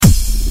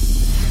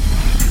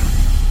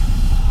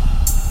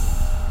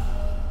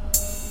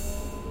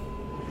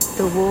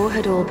The war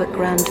had all but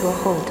ground to a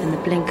halt in the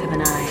blink of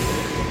an eye.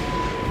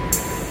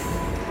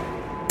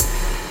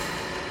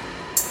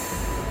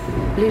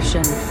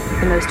 Lucian,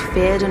 the most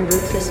feared and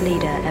ruthless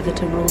leader ever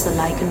to rule the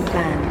Lycan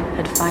clan,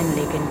 had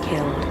finally been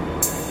killed.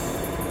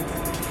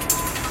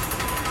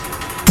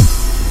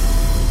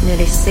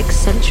 Nearly 6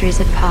 centuries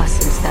had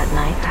passed since that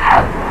night,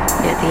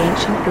 yet the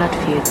ancient blood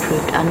feud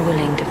proved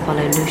unwilling to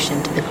follow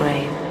Lucian to the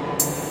grave.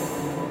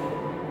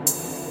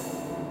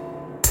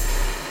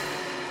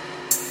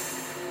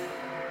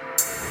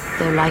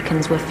 Though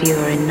Lycans were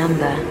fewer in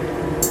number,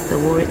 the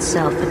war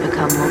itself had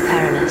become more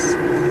perilous,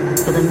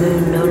 for the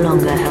moon no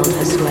longer held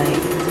her sway.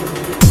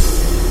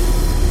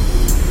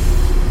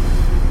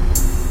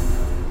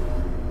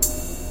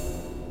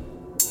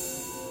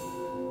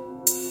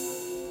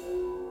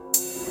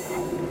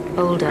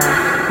 Older,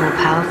 more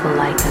powerful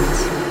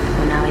Lycans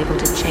were now able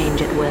to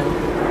change at will.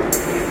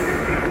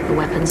 The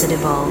weapons had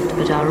evolved,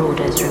 but our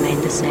orders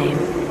remained the same.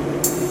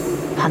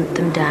 Hunt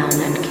them down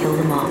and kill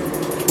them off,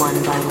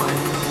 one by one.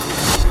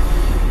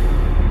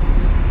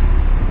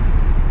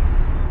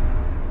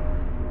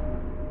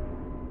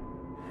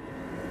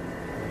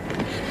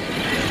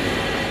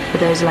 For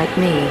those like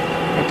me,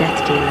 a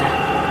death dealer,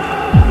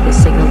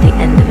 this signaled the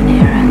end of an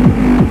era.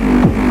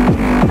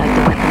 Like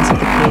the weapons of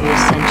the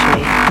previous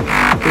century,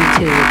 we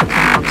too would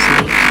become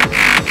obsolete.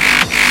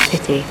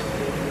 Pity,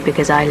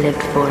 because I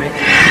lived for it.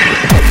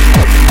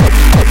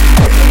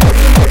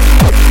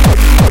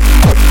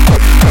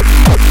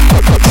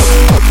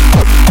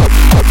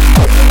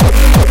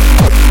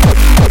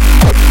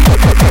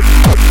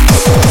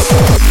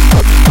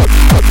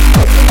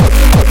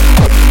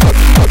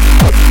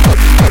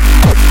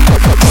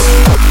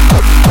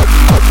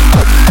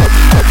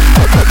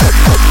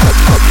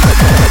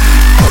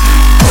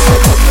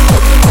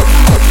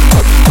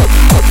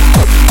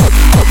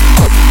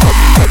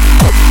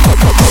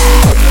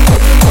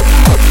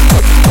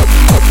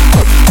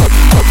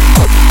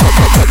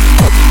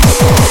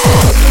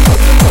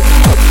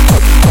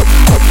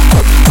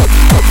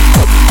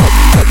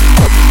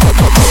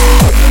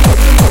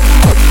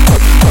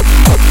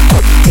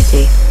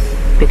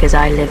 Because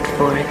I lived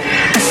for it.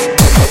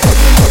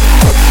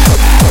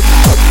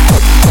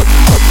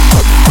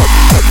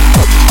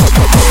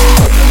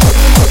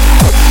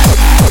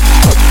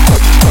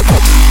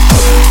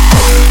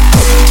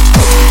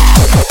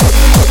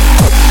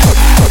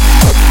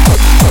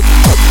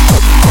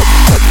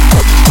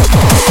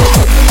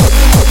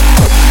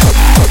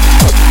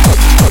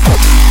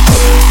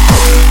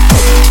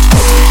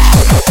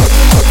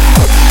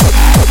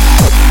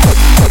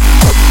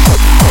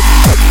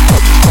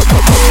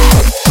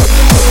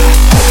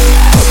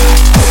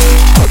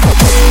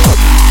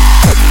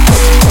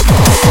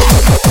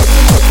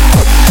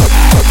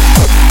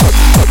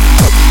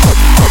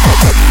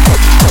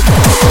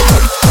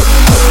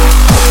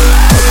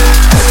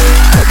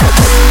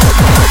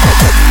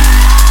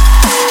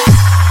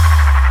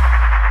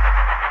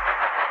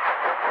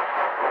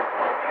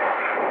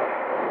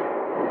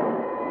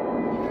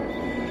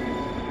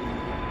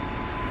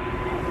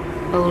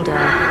 Older,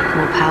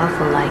 more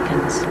powerful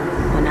Lycans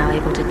were now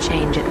able to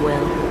change at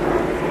will.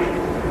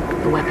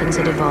 The weapons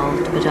had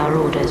evolved, but our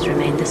orders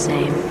remained the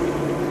same.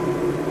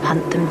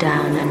 Hunt them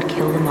down and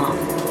kill them off,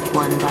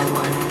 one by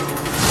one.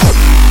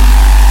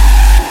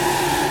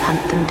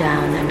 Hunt them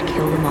down and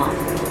kill them off,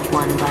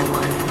 one by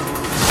one.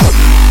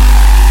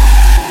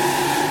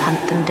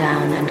 Hunt them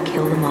down and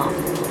kill them off,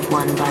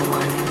 one by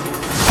one.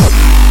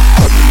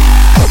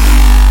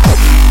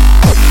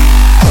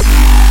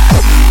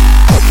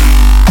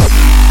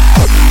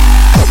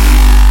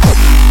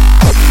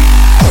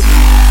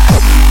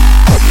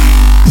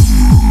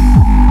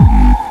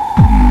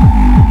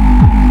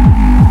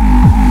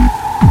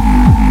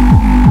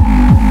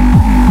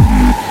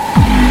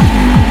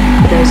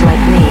 Those like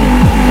me,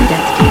 the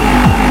death dealer,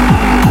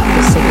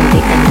 this signaled the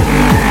end of an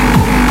era.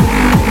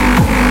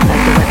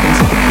 Like the weapons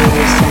of the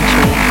previous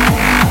century,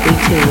 we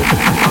too would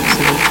become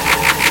obsolete.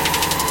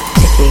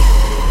 Pity,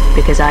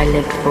 because I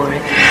lived for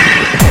it.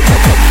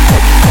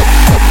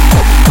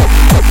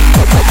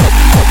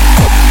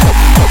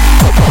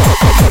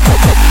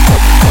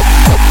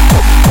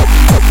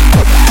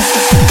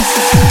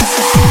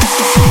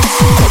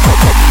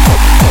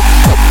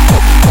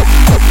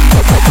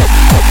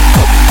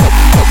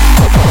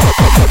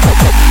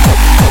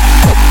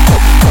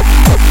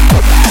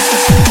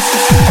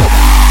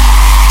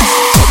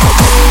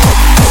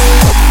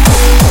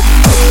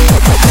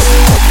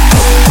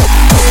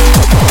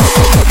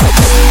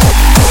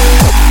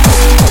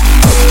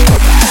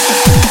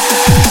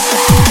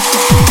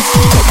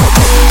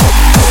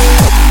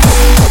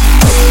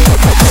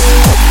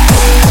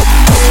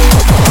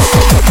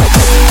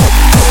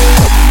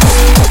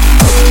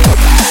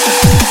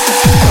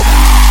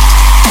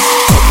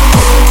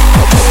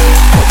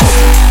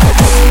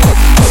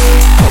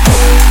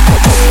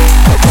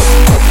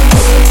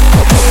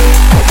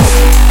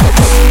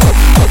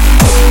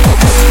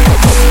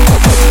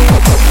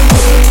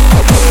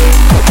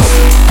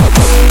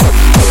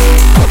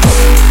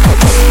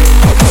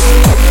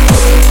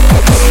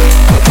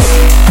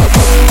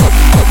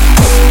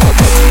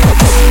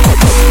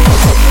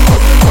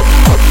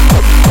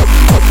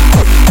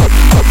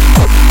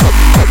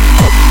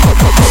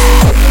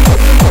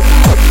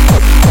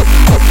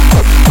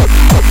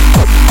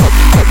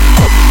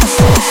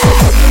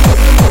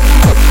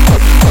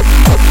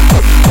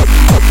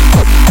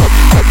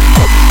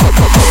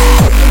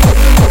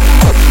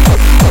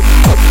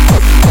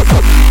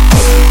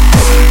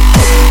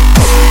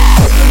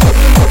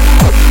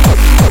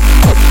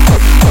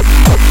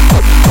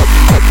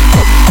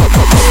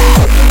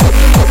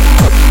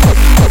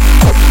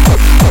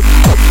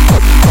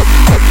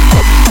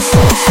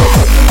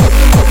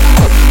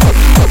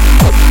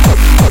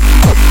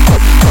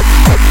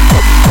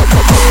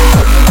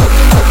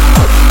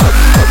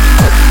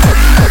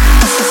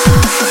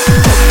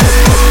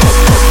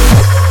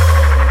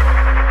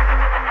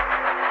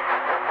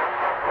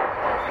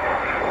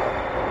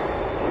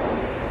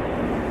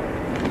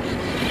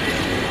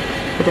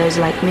 those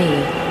like me,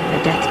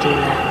 a death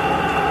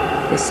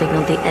dealer. This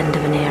signaled the end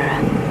of an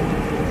era.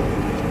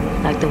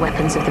 Like the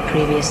weapons of the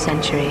previous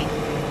century,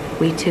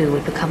 we too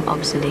would become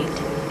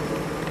obsolete.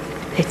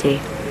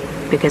 Pity,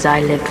 because I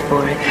lived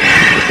for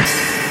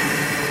it.